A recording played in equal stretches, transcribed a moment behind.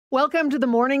Welcome to the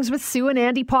Mornings with Sue and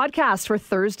Andy podcast for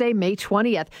Thursday, May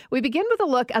 20th. We begin with a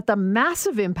look at the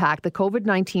massive impact the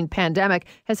COVID-19 pandemic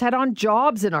has had on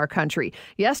jobs in our country.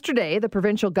 Yesterday, the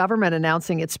provincial government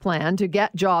announcing its plan to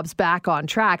get jobs back on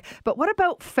track. But what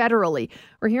about federally?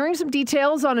 We're hearing some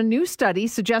details on a new study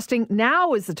suggesting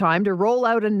now is the time to roll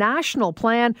out a national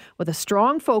plan with a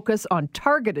strong focus on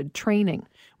targeted training.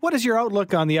 What is your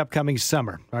outlook on the upcoming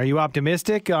summer? Are you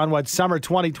optimistic on what summer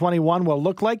 2021 will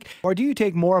look like, or do you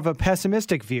take more of a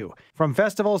pessimistic view? From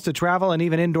festivals to travel and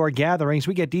even indoor gatherings,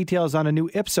 we get details on a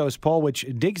new Ipsos poll which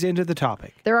digs into the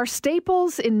topic. There are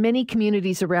staples in many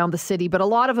communities around the city, but a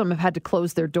lot of them have had to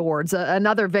close their doors,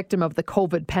 another victim of the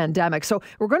COVID pandemic. So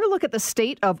we're going to look at the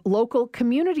state of local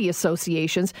community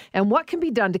associations and what can be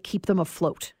done to keep them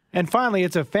afloat. And finally,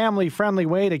 it's a family-friendly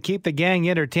way to keep the gang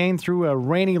entertained through a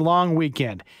rainy, long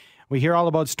weekend. We hear all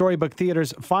about Storybook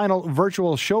Theatre's final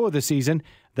virtual show of the season,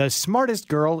 The Smartest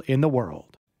Girl in the World.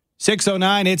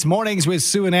 6:09, it's Mornings with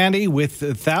Sue and Andy.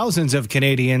 With thousands of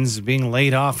Canadians being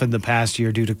laid off in the past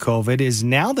year due to COVID, is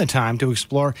now the time to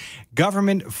explore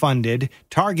government-funded,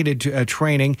 targeted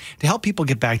training to help people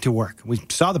get back to work. We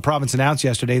saw the province announce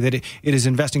yesterday that it is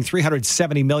investing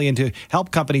 $370 million to help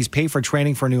companies pay for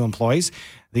training for new employees.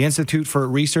 The Institute for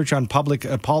Research on Public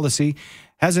Policy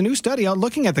has a new study out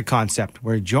looking at the concept.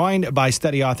 We're joined by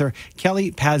study author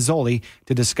Kelly Pazzoli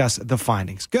to discuss the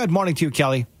findings. Good morning to you,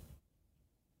 Kelly.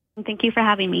 Thank you for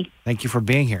having me. Thank you for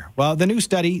being here. Well, the new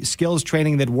study, Skills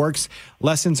Training That Works,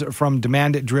 Lessons from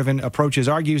Demand-Driven Approaches,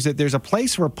 argues that there's a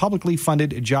place for publicly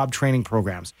funded job training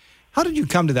programs. How did you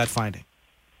come to that finding?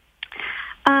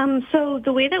 So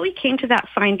the way that we came to that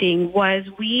finding was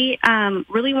we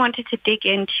really wanted to dig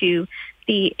into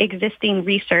the existing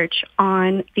research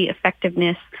on the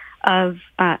effectiveness of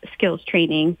skills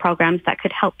training programs that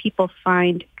could help people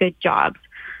find good jobs.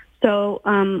 So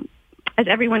as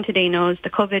everyone today knows, the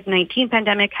COVID-19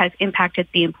 pandemic has impacted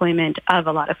the employment of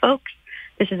a lot of folks.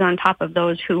 This is on top of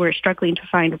those who were struggling to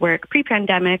find work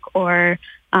pre-pandemic or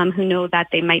who know that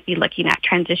they might be looking at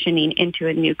transitioning into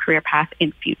a new career path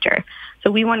in future. So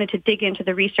we wanted to dig into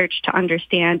the research to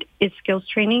understand, is skills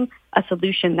training a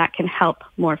solution that can help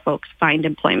more folks find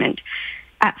employment?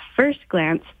 At first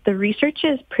glance, the research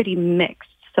is pretty mixed.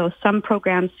 So some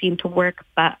programs seem to work,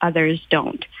 but others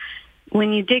don't.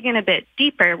 When you dig in a bit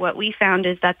deeper, what we found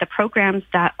is that the programs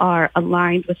that are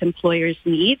aligned with employers'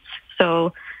 needs,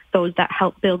 so those that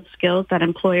help build skills that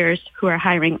employers who are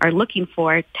hiring are looking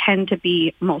for, tend to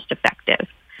be most effective.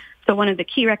 So one of the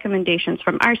key recommendations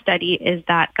from our study is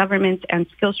that governments and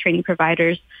skills training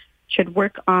providers should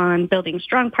work on building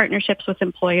strong partnerships with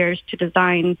employers to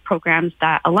design programs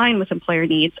that align with employer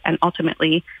needs and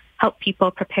ultimately help people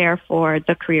prepare for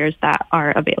the careers that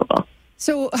are available.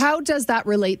 So how does that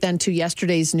relate then to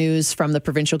yesterday's news from the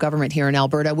provincial government here in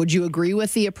Alberta? Would you agree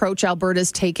with the approach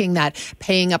Alberta's taking, that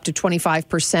paying up to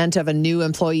 25% of a new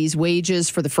employee's wages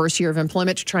for the first year of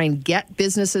employment to try and get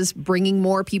businesses bringing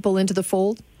more people into the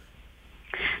fold?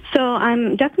 So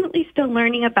I'm definitely still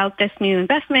learning about this new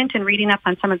investment and reading up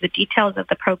on some of the details of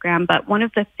the program. But one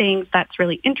of the things that's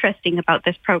really interesting about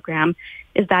this program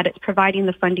is that it's providing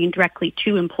the funding directly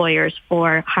to employers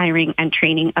for hiring and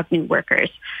training of new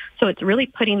workers. So it's really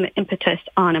putting the impetus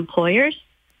on employers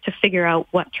to figure out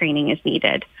what training is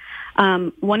needed.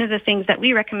 One of the things that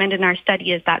we recommend in our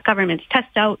study is that governments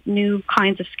test out new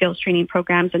kinds of skills training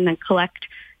programs and then collect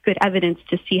good evidence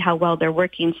to see how well they're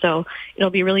working. So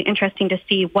it'll be really interesting to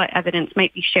see what evidence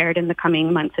might be shared in the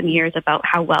coming months and years about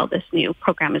how well this new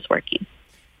program is working.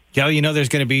 Yeah, there's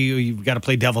going to be, you've got to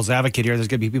play devil's advocate here. There's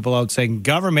going to be people out saying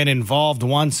government involved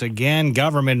once again,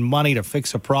 government money to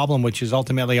fix a problem, which is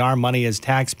ultimately our money as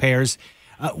taxpayers.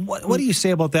 What do you say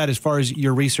about that as far as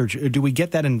your research? Do we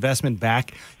get that investment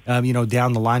back,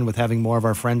 down the line with having more of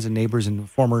our friends and neighbors and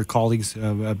former colleagues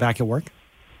back at work?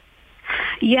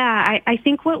 Yeah, I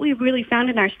think what we really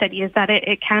found in our study is that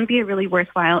it can be a really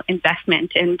worthwhile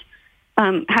investment. And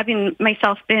having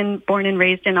myself been born and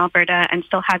raised in Alberta and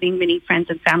still having many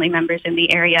friends and family members in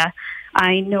the area,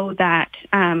 I know that,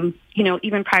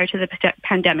 even prior to the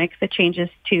pandemic, the changes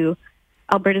to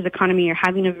Alberta's economy are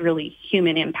having a really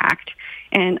human impact.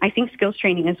 And I think skills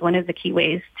training is one of the key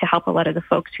ways to help a lot of the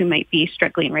folks who might be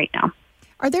struggling right now.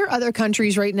 Are there other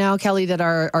countries right now, Kelly, that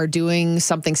are doing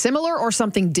something similar or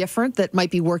something different that might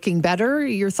be working better?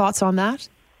 Your thoughts on that?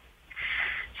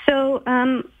 So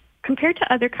compared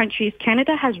to other countries,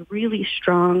 Canada has really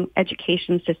strong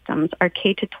education systems. Our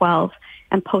K-12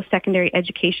 and post-secondary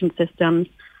education systems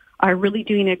are really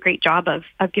doing a great job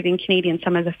of giving Canadians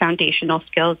some of the foundational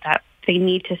skills that they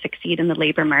need to succeed in the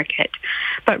labor market.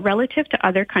 But relative to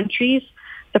other countries,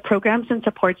 the programs and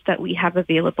supports that we have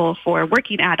available for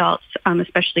working adults,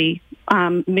 especially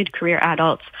mid-career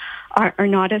adults, are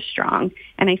not as strong.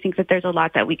 And I think that there's a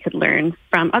lot that we could learn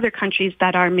from other countries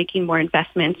that are making more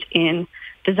investments in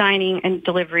designing and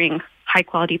delivering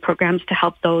high-quality programs to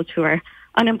help those who are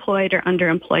unemployed or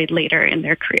underemployed later in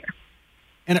their career.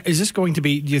 And is this going to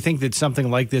be, do you think that something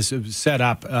like this set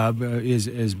up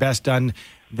is best done,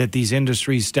 that these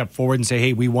industries step forward and say,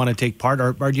 hey, we want to take part,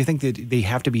 or do you think that they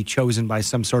have to be chosen by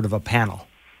some sort of a panel?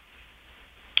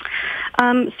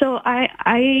 So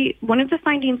one of the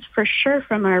findings for sure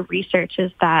from our research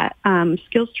is that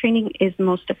skills training is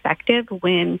most effective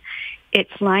when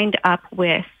it's lined up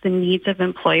with the needs of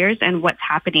employers and what's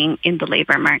happening in the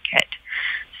labor market.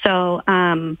 So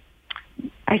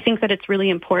I think that it's really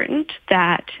important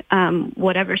that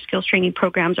whatever skills training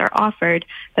programs are offered,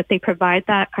 that they provide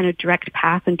that kind of direct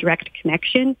path and direct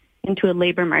connection into a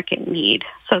labor market need,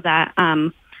 so that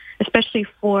especially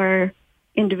for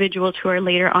individuals who are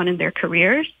later on in their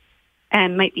careers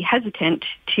and might be hesitant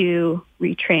to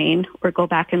retrain or go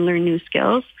back and learn new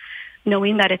skills,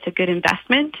 knowing that it's a good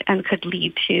investment and could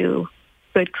lead to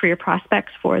good career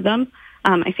prospects for them,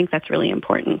 I think that's really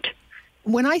important.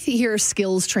 When I hear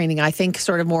skills training, I think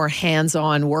sort of more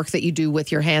hands-on work that you do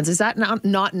with your hands. Is that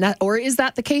not or is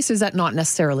that the case? Or is that not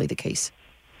necessarily the case?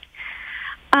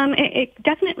 It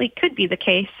definitely could be the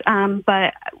case,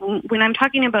 but when I'm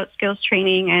talking about skills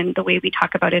training and the way we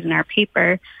talk about it in our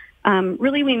paper,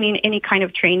 really we mean any kind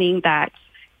of training that's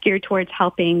geared towards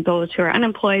helping those who are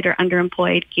unemployed or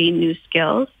underemployed gain new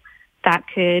skills that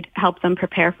could help them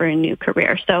prepare for a new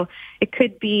career. So it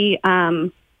could be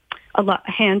a lot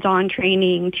hands-on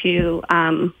training to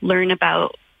learn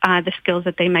about the skills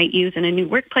that they might use in a new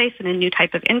workplace, in a new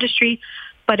type of industry,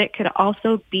 but it could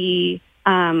also be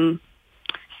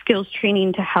skills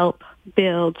training to help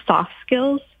build soft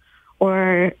skills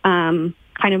or kind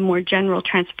of more general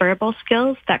transferable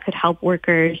skills that could help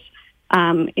workers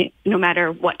no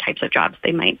matter what types of jobs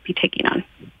they might be taking on.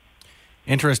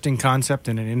 Interesting concept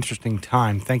and an interesting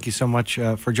time. Thank you so much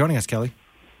for joining us, Kelly.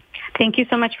 Thank you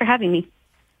so much for having me.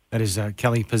 That is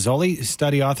Kelly Pozzoli,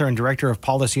 study author and director of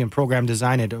policy and program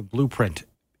design at Blueprint.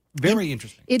 Very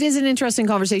interesting. It is an interesting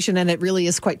conversation, and it really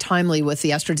is quite timely with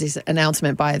yesterday's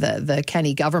announcement by the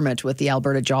Kenney government with the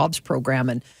Alberta Jobs Program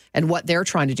and what they're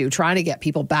trying to do, trying to get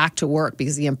people back to work,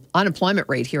 because the unemployment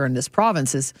rate here in this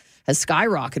province has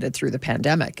skyrocketed through the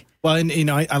pandemic. Well, and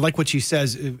I like what she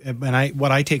says, and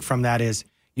what I take from that is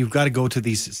you've got to go to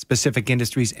these specific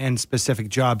industries and specific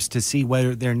jobs to see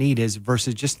where their need is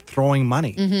versus just throwing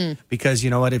money. Mm-hmm. Because you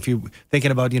know what, if you're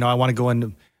thinking about, I want to go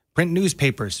and print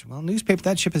newspapers. Well,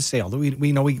 that ship has sailed.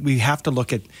 We know we have to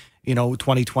look at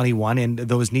 2021 and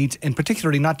those needs, and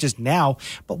particularly not just now,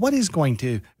 but what is going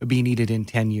to be needed in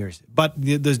 10 years. But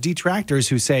those detractors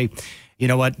who say, you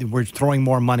know what, we're throwing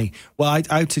more money. Well,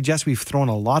 I would suggest we've thrown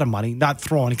a lot of money, not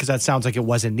thrown because that sounds like it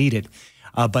wasn't needed.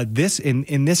 But this,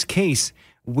 in this case,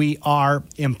 we are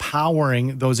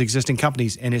empowering those existing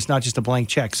companies, and it's not just a blank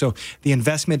check. So the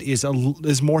investment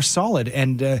is more solid,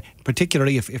 and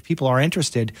particularly if people are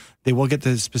interested, they will get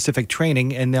the specific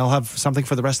training, and they'll have something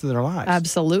for the rest of their lives.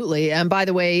 Absolutely. And by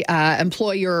the way,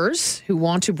 employers who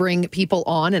want to bring people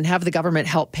on and have the government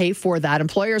help pay for that,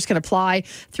 employers can apply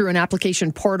through an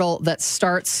application portal that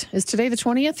starts, is today the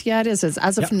 20th? Yeah, it is. It's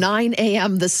as of 9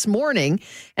 a.m. this morning.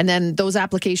 And then those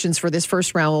applications for this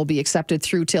first round will be accepted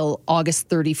through till August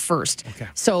 31st. Okay.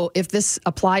 So if this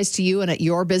applies to you and at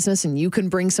your business and you can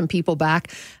bring some people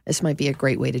back, this might be a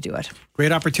great way to do it.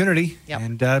 Great opportunity. Yep.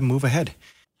 And move ahead.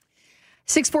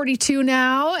 6:42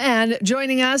 now, and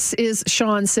joining us is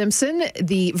Sean Simpson,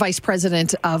 the Vice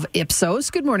President of Ipsos.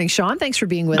 Good morning, Sean. Thanks for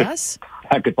being with us.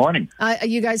 Good morning.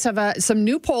 You guys have some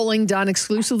new polling done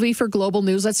exclusively for Global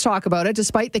News. Let's talk about it.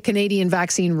 Despite the Canadian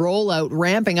vaccine rollout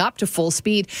ramping up to full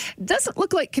speed, it doesn't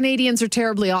look like Canadians are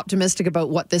terribly optimistic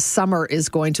about what this summer is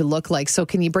going to look like. So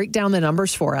can you break down the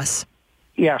numbers for us?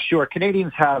 Yeah, sure.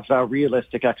 Canadians have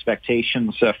realistic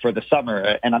expectations for the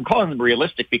summer, and I'm calling them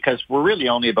realistic because we're really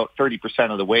only about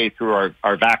 30% of the way through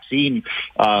our vaccine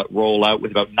rollout,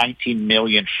 with about 19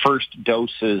 million first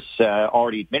doses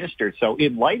already administered. So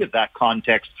in light of that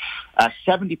context,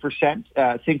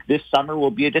 70% think this summer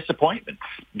will be a disappointment,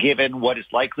 given what is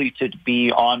likely to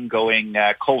be ongoing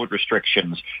COVID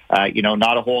restrictions.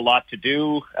 Not a whole lot to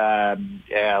do.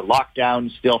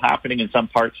 Lockdowns still happening in some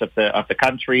parts of the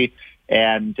country.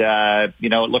 And,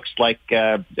 it looks like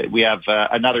we have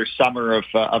another summer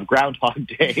of Groundhog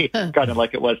Day, kind of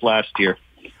like it was last year.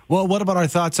 Well, what about our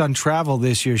thoughts on travel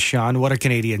this year, Sean? What are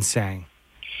Canadians saying?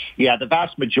 Yeah, the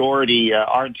vast majority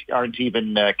aren't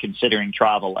even considering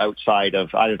travel outside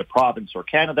of either the province or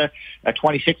Canada.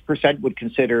 26% would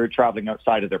consider traveling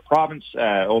outside of their province.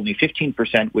 Only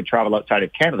 15% would travel outside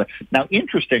of Canada. Now,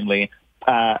 interestingly,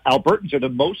 Albertans are the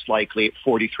most likely at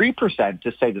 43%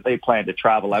 to say that they plan to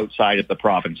travel outside of the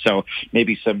province. So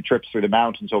maybe some trips through the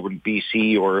mountains over in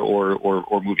BC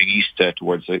or moving east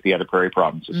towards the other prairie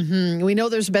provinces. Mm-hmm. We know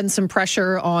there's been some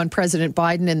pressure on President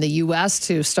Biden in the U.S.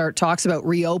 to start talks about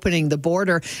reopening the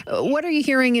border. What are you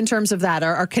hearing in terms of that?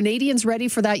 Are Canadians ready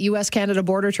for that U.S.-Canada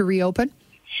border to reopen?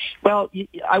 Well,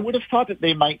 I would have thought that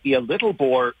they might be a little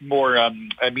more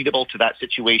amenable to that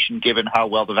situation, given how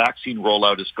well the vaccine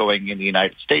rollout is going in the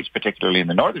United States, particularly in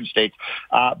the northern states.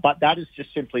 But that is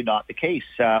just simply not the case.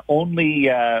 Only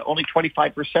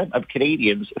 25% of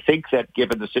Canadians think that,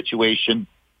 given the situation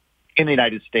in the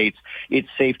United States, it's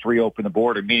safe to reopen the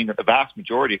border, meaning that the vast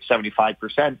majority of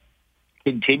 75%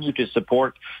 continue to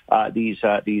support these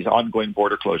ongoing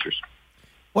border closures.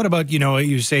 What about,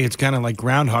 you say it's kind of like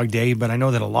Groundhog Day, but I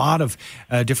know that a lot of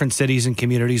different cities and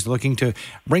communities looking to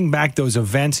bring back those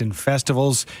events and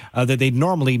festivals that they'd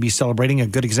normally be celebrating. A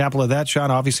good example of that,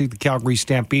 Sean, obviously the Calgary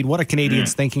Stampede. What are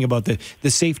Canadians thinking about the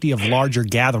safety of larger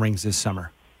gatherings this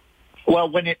summer?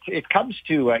 Well, when it comes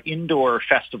to indoor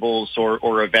festivals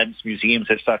or events,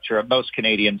 museums, etc., most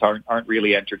Canadians aren't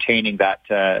really entertaining that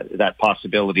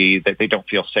possibility, that they don't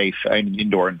feel safe in an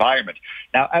indoor environment.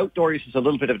 Now, outdoors is a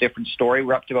little bit of a different story.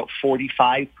 We're up to about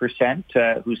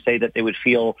 45% who say that they would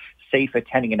feel safe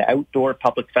attending an outdoor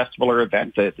public festival or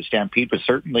event. The Stampede would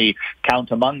certainly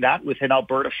count among that. Within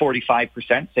Alberta,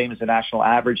 45%, same as the national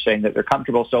average, saying that they're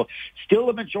comfortable. So still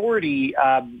a majority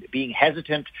being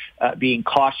hesitant, being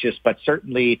cautious, but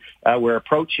certainly we're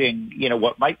approaching,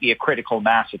 what might be a critical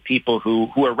mass of people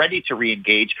who are ready to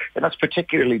re-engage, and that's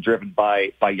particularly driven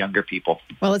by younger people.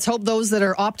 Well, let's hope those that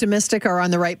are optimistic are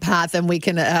on the right path, and we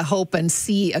can hope and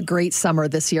see a great summer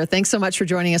this year. Thanks so much for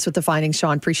joining us with the findings,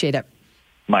 Sean. Appreciate it.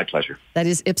 My pleasure. That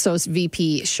is Ipsos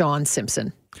VP Sean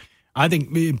Simpson. I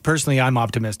think, personally, I'm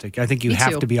optimistic. I think you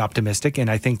have to be optimistic, and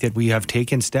I think that we have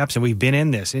taken steps, and we've been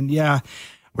in this. And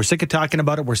we're sick of talking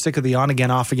about it. We're sick of the on-again,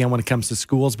 off-again when it comes to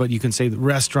schools, but you can say the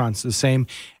restaurants, the same.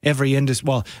 Every industry,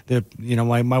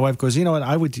 my wife goes, you know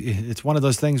what, it's one of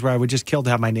those things where I would just kill to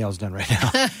have my nails done right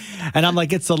now. And I'm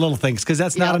like, it's the little things, because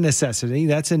that's not a necessity.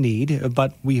 That's a need,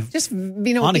 but we've just,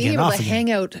 being able to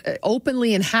hang out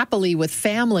openly and happily with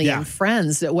family and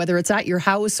friends, whether it's at your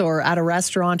house or at a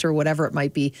restaurant or whatever it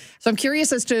might be. So I'm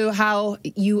curious as to how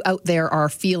you out there are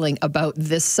feeling about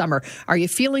this summer. Are you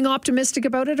feeling optimistic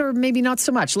about it, or maybe not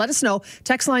so much? Let us know.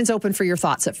 Text line's open for your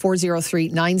thoughts at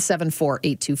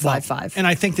 403-974-8255. And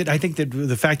I think that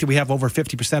the fact that we have over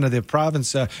 50% of the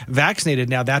province vaccinated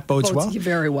now, that bodes well.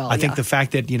 Very well. I think the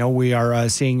fact that we are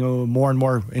seeing more and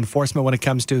more enforcement when it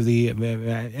comes to the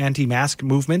anti-mask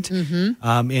movement,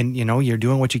 and you're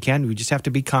doing what you can. We just have to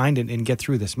be kind and get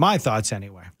through this. My thoughts,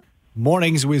 anyway.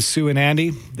 Mornings with Sue and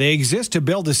Andy. They exist to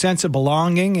build a sense of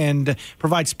belonging and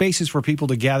provide spaces for people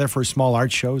to gather for small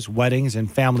art shows, weddings, and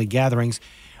family gatherings.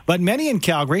 But many in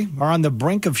Calgary are on the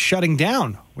brink of shutting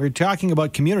down. We're talking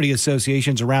about community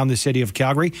associations around the city of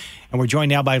Calgary, and we're joined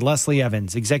now by Leslie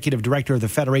Evans, Executive Director of the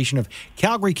Federation of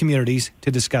Calgary Communities, to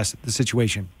discuss the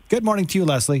situation. Good morning to you,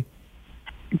 Leslie.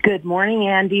 Good morning,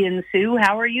 Andy and Sue.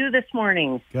 How are you this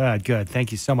morning? Good.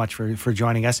 Thank you so much for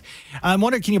joining us. I'm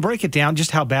wondering, can you break it down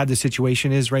just how bad the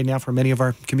situation is right now for many of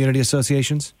our community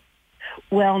associations?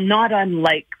 Well, not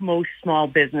unlike most small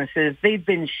businesses, they've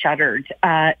been shuttered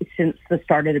since the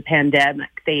start of the pandemic.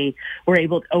 They were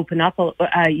able to open up,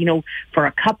 for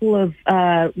a couple of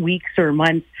weeks or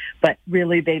months, but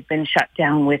really they've been shut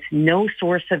down with no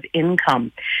source of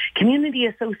income. Community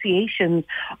associations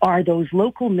are those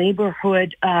local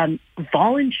neighborhood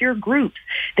volunteer groups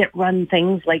that run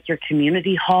things like your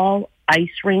community hall, ice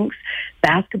rinks,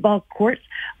 basketball courts,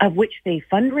 of which they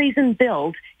fundraise and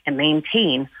build and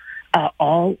maintain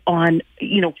all on,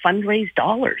 fundraised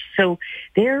dollars. So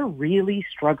they're really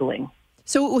struggling.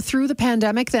 So through the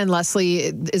pandemic then,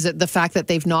 Leslie, is it the fact that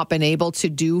they've not been able to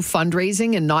do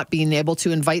fundraising and not being able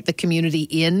to invite the community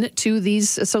in to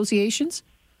these associations?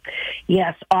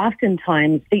 Yes,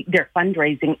 oftentimes their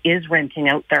fundraising is renting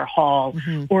out their hall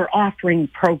or offering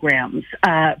programs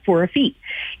for a fee.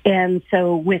 And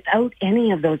so without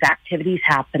any of those activities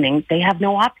happening, they have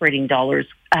no operating dollars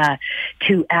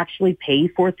to actually pay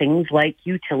for things like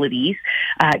utilities,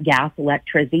 gas,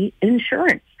 electricity,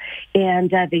 insurance. And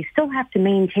they still have to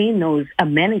maintain those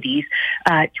amenities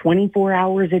 24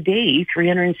 hours a day,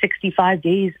 365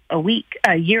 days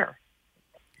a year.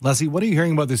 Leslie, what are you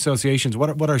hearing about the associations?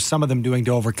 What are some of them doing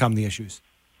to overcome the issues?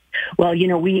 Well,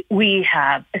 we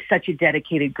have such a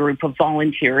dedicated group of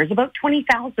volunteers. About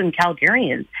 20,000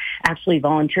 Calgarians actually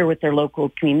volunteer with their local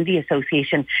community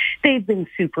association. They've been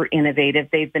super innovative.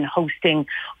 They've been hosting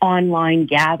online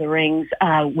gatherings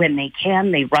when they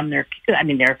can.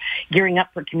 They're gearing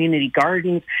up for community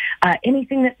gardens.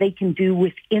 Anything that they can do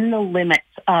within the limits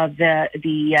of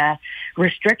the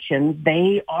restrictions,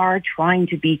 they are trying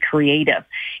to be creative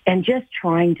and just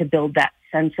trying to build that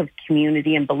sense of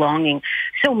community and belonging.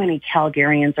 So many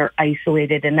Calgarians are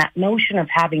isolated, and that notion of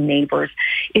having neighbors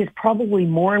is probably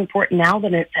more important now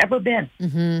than it's ever been.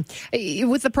 Mm-hmm.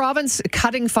 With the province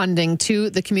cutting funding to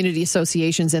the community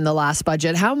associations in the last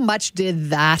budget, how much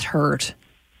did that hurt?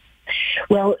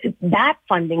 Well, that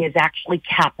funding is actually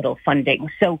capital funding.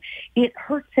 So it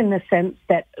hurts in the sense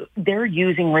that they're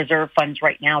using reserve funds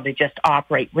right now to just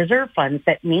operate. Reserve funds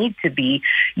that need to be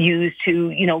used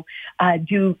to,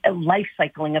 do a life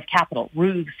cycling of capital,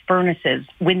 roofs, furnaces,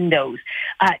 windows,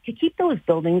 to keep those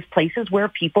buildings places where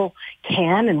people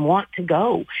can and want to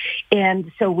go.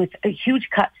 And so with huge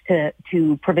cuts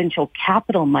to provincial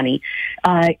capital money,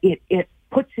 it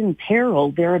puts in peril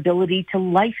their ability to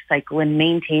life cycle and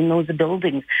maintain those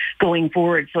buildings going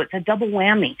forward. So it's a double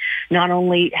whammy. Not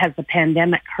only has the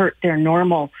pandemic hurt their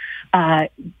normal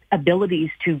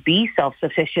abilities to be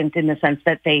self-sufficient in the sense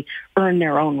that they earn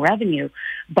their own revenue,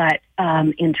 but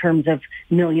in terms of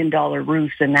 $1 million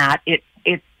roofs and that,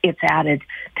 it's added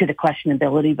to the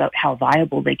questionability about how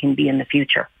viable they can be in the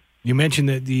future. You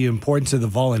mentioned the importance of the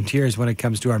volunteers when it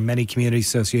comes to our many community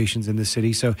associations in the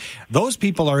city. So those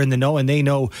people are in the know and they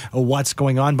know what's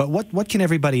going on. But what can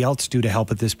everybody else do to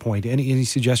help at this point? Any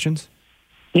suggestions?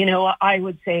 I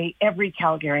would say every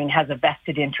Calgarian has a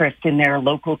vested interest in their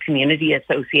local community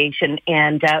association.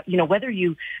 And, whether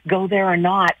you go there or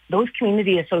not, those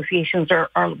community associations are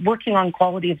working on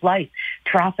quality of life,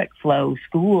 traffic flow,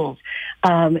 schools,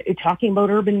 talking about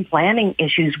urban planning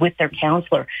issues with their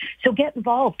councillor. So get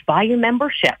involved, buy your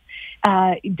membership,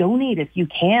 donate if you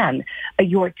can,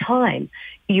 your time,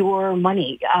 your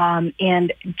money,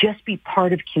 and just be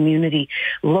part of community.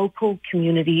 Local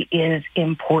community is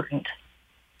important.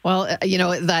 Well,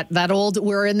 that old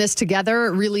 "we're in this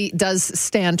together" really does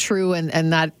stand true,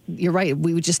 and that you're right.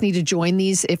 We would just need to join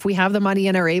these. If we have the money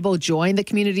and are able, join the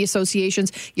community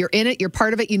associations. You're in it, you're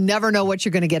part of it. You never know what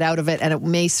you're going to get out of it, and it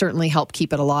may certainly help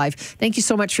keep it alive. Thank you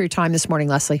so much for your time this morning,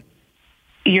 Leslie.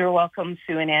 You're welcome,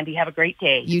 Sue and Andy. Have a great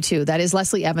day. You too. That is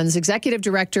Leslie Evans, Executive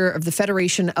Director of the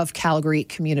Federation of Calgary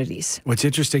Communities. What's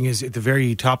interesting is at the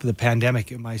very top of the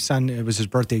pandemic, my son, it was his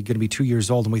birthday, going to be 2 years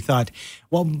old, and we thought,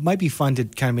 well, it might be fun to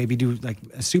kind of maybe do like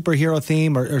a superhero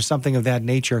theme or something of that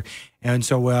nature. And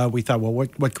so we thought, well,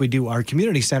 what can we do? Our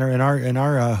community center in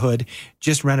our hood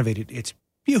just renovated. It's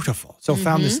beautiful. So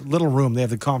found this little room. They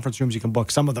have the conference rooms you can book.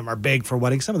 Some of them are big for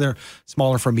weddings. Some of them are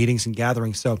smaller for meetings and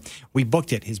gatherings. So we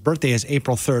booked it. His birthday is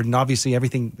April 3rd. And obviously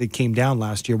everything that came down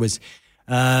last year was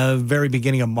very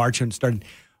beginning of March and started,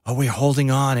 we're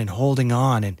holding on.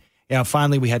 And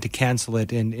finally we had to cancel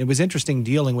it. And it was interesting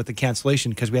dealing with the cancellation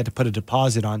because we had to put a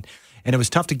deposit on. And it was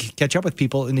tough to catch up with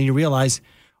people. And then you realize,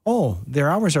 their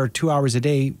hours are 2 hours a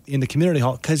day in the community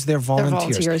hall because they're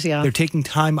volunteers. They're taking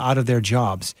time out of their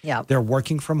jobs. Yeah. They're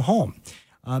working from home.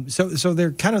 So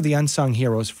they're kind of the unsung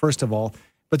heroes, first of all.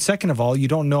 But second of all, you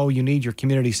don't know you need your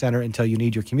community center until you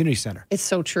need your community center. It's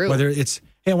so true. Whether it's,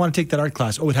 hey, I want to take that art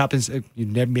class. It happens, you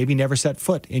maybe never set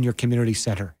foot in your community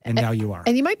center, and now you are.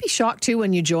 And you might be shocked, too,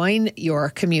 when you join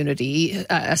your community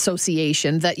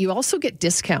association that you also get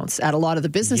discounts at a lot of the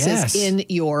businesses in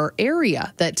your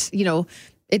area that,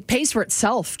 it pays for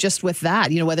itself just with that,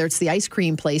 whether it's the ice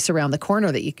cream place around the corner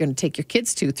that you can take your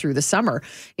kids to through the summer,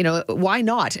 why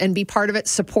not? And be part of it,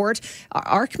 support.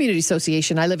 Our community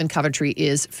association, I live in Coventry,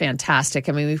 is fantastic.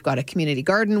 I mean, we've got a community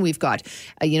garden. We've got,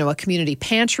 a community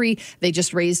pantry. They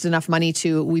just raised enough money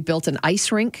we built an ice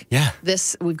rink. Yeah.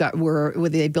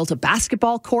 They built a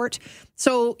basketball court.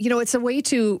 So, it's a way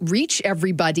to reach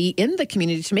everybody in the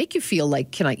community to make you feel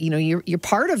like, you're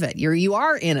part of it. You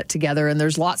are in it together, and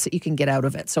there's lots that you can get out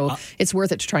of it. So it's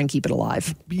worth it to try and keep it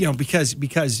alive.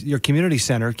 Because your community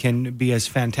center can be as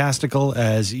fantastical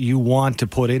as you want to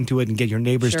put into it and get your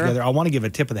neighbors together. I want to give a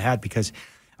tip of the hat because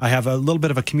I have a little bit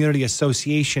of a community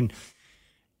association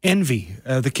envy.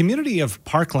 The community of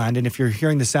Parkland, and if you're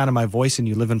hearing the sound of my voice and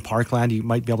you live in Parkland, you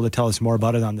might be able to tell us more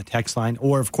about it on the text line.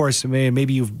 Or, of course,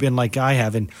 maybe you've been like I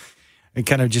have and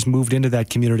kind of just moved into that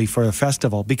community for a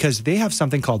festival, because they have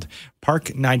something called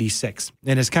Park 96.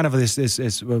 And it's kind of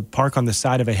this park on the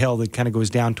side of a hill that kind of goes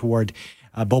down toward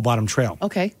Bow Bottom Trail.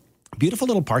 Okay. Beautiful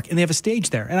little park, and they have a stage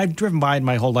there. And I've driven by it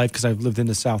my whole life because I've lived in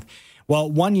the South. Well,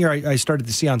 one year I started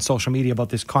to see on social media about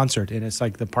this concert, and it's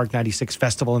like the Park 96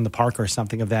 Festival in the Park or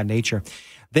something of that nature.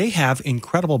 They have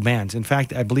incredible bands. In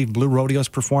fact, I believe Blue Rodeos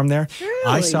perform there. Really?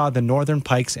 I saw the Northern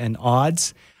Pikes and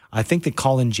Odds. I think that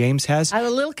Colin James has. At a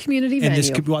little community venue.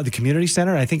 And the community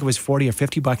center, I think it was $40 or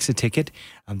 $50 a ticket.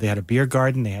 They had a beer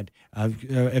garden. They had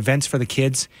events for the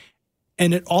kids.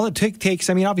 And all it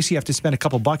takes, I mean, obviously you have to spend a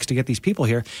couple bucks to get these people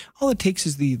here. All it takes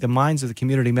is the minds of the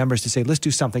community members to say, let's do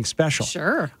something special.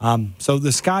 Sure. So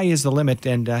the sky is the limit,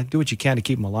 and do what you can to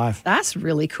keep them alive. That's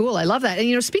really cool. I love that.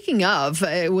 And, speaking of,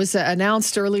 it was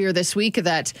announced earlier this week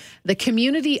that the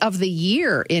community of the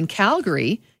year in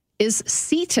Calgary is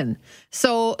Seaton.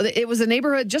 So it was a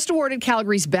neighborhood just awarded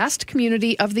Calgary's best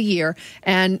community of the year.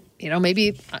 And,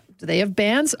 maybe do they have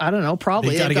bands? I don't know.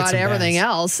 Probably. They've got everything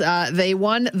else. They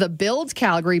won the Build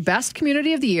Calgary Best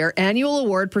Community of the Year annual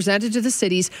award presented to the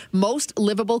city's most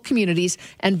livable communities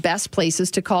and best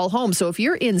places to call home. So if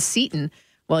you're in Seaton,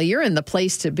 well, you're in the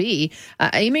place to be.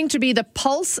 Aiming to be the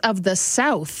pulse of the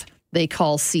South, they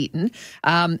call Seaton.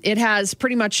 It has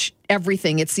pretty much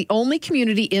everything. It's the only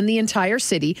community in the entire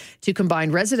city to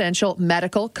combine residential,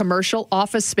 medical, commercial,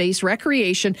 office space,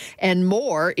 recreation, and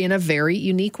more in a very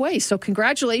unique way. So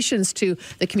congratulations to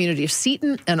the community of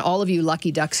Seaton and all of you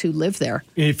lucky ducks who live there.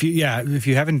 If you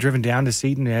haven't driven down to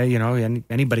Seaton,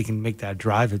 anybody can make that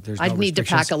drive. I'd need to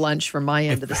pack a lunch from my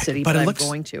end of the city, but I'm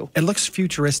going to. It looks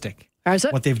futuristic. Is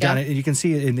it? What they've done, and you can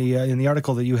see it in the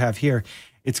article that you have here.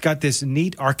 It's got this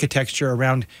neat architecture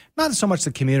around not so much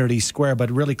the community square,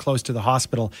 but really close to the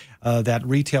hospital, that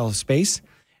retail space.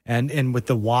 And with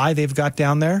the Y they've got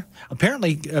down there,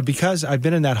 apparently because I've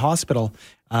been in that hospital.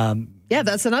 Yeah,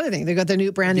 that's another thing. They've got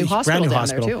their brand new hospital down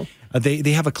there too.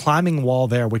 They have a climbing wall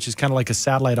there, which is kind of like a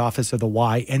satellite office of the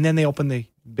Y. And then they open the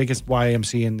biggest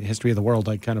YMCA in the history of the world,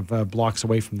 like kind of blocks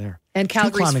away from there. And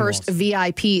Calgary's first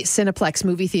VIP Cineplex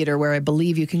movie theater, where I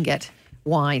believe you can get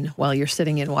wine while you're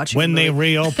sitting in watching when they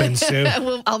reopen, Sue.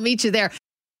 I'll meet you there.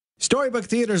 Storybook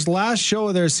Theater's last show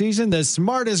of their season, The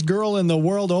Smartest Girl in the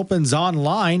World, opens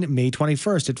online May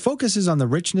 21st. It focuses on the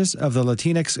richness of the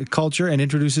Latinx culture and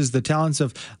introduces the talents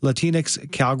of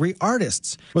Latinx Calgary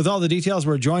artists. With all the details,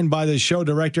 we're joined by the show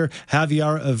director,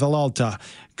 Javier Villalta.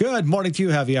 Good morning to you,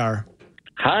 Javier.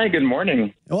 Hi, good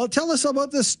morning. Well, tell us about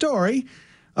the story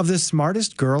of The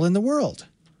Smartest Girl in the World.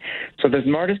 So The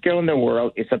Smartest Girl in the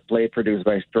World is a play produced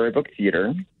by Storybook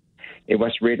Theater. It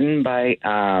was written by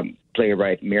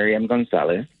playwright Miriam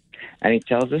Gonzalez, and it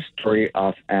tells the story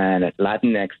of an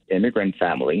Latinx immigrant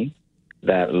family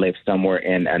that lives somewhere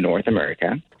in North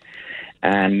America.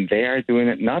 And they are doing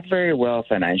it not very well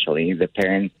financially. The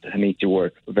parents need to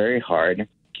work very hard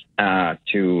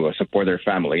to support their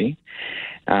family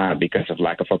because of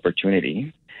lack of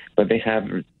opportunity. But they have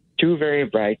two very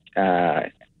bright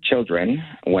children.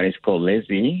 One is called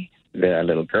Lizzie, the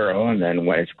little girl, and then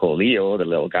one is called Leo, the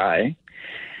little guy.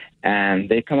 And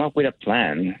they come up with a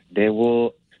plan. They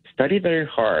will study very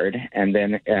hard and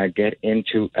then get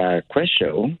into a quiz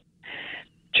show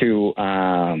to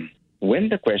win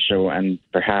the quiz show and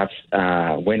perhaps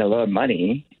win a lot of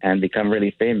money and become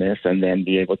really famous and then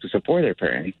be able to support their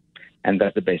parents. And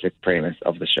that's the basic premise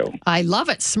of the show. I love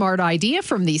it. Smart idea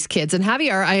from these kids. And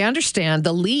Javier, I understand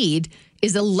the lead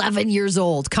is 11 years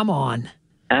old. Come on.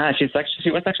 She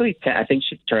was actually 10. I think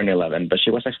she turned 11, but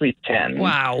she was actually 10.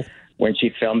 Wow. When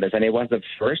she filmed this, and it was the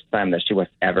first time that she was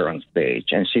ever on stage,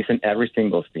 and she's in every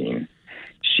single scene.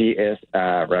 She is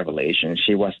a revelation.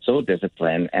 She was so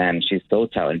disciplined, and she's so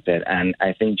talented, and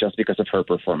I think just because of her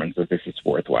performances, this is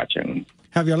worth watching.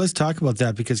 Javier, let's talk about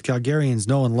that, because Calgarians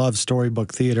know and love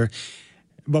Storybook Theater,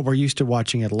 but we're used to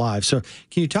watching it live. So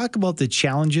can you talk about the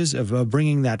challenges of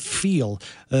bringing that feel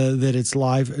that it's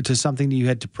live to something that you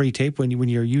had to pre-tape when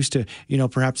you're used to,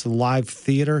 perhaps the live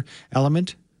theater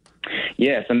element?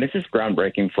 Yes, and this is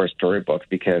groundbreaking for Storybook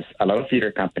because a lot of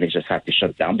theater companies just had to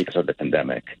shut down because of the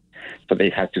pandemic. So they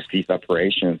had to cease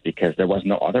operations because there was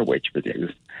no other way to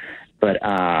produce. But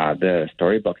the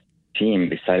Storybook team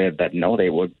decided that no,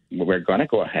 we're going to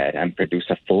go ahead and produce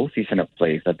a full season of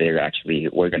plays that they actually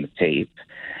were going to tape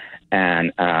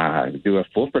and do a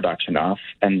full production of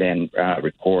and then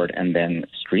record and then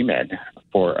stream it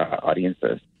for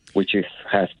audiences, which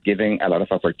has given a lot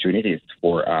of opportunities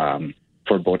for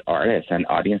both artists and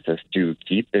audiences to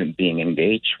keep them being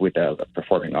engaged with the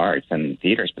performing arts and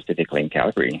theater, specifically in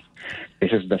Calgary.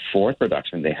 This is the fourth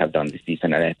production they have done this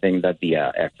season, and I think that the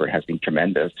effort has been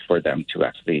tremendous for them to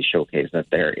actually showcase that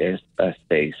there is a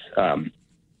space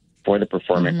for the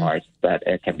performing arts that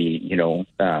it can be,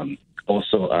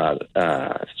 also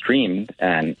streamed,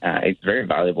 and it's very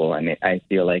valuable. And I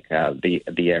feel like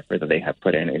the effort that they have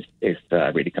put in is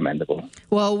really commendable.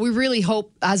 Well, we really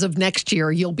hope as of next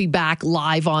year you'll be back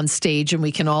live on stage and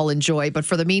we can all enjoy. But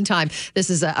for the meantime, this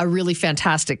is a really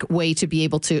fantastic way to be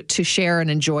able to share and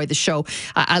enjoy the show.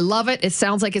 I love it. It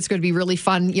sounds like it's going to be really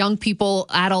fun. Young people,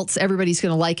 adults, everybody's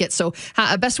going to like it. So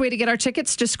best way to get our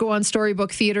tickets, just go on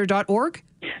storybooktheatre.org.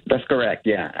 That's correct,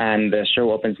 yeah. And the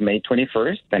show opens May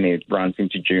 21st, and it runs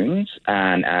into June,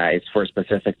 and it's for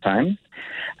specific times.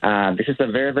 This is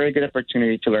a very, very good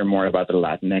opportunity to learn more about the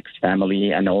Latinx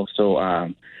family, and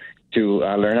also to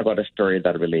learn about a story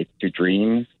that relates to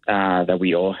dreams that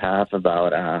we all have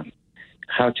about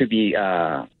how to be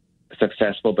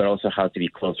successful, but also how to be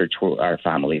closer to our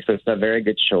family. So it's a very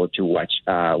good show to watch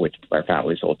with our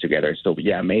families all together. So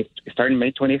yeah, starting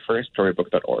May 21st,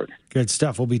 storybook.org. Good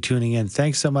stuff. We'll be tuning in.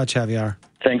 Thanks so much, Javier.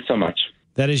 Thanks so much.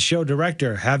 That is show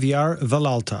director Javier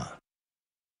Villalta.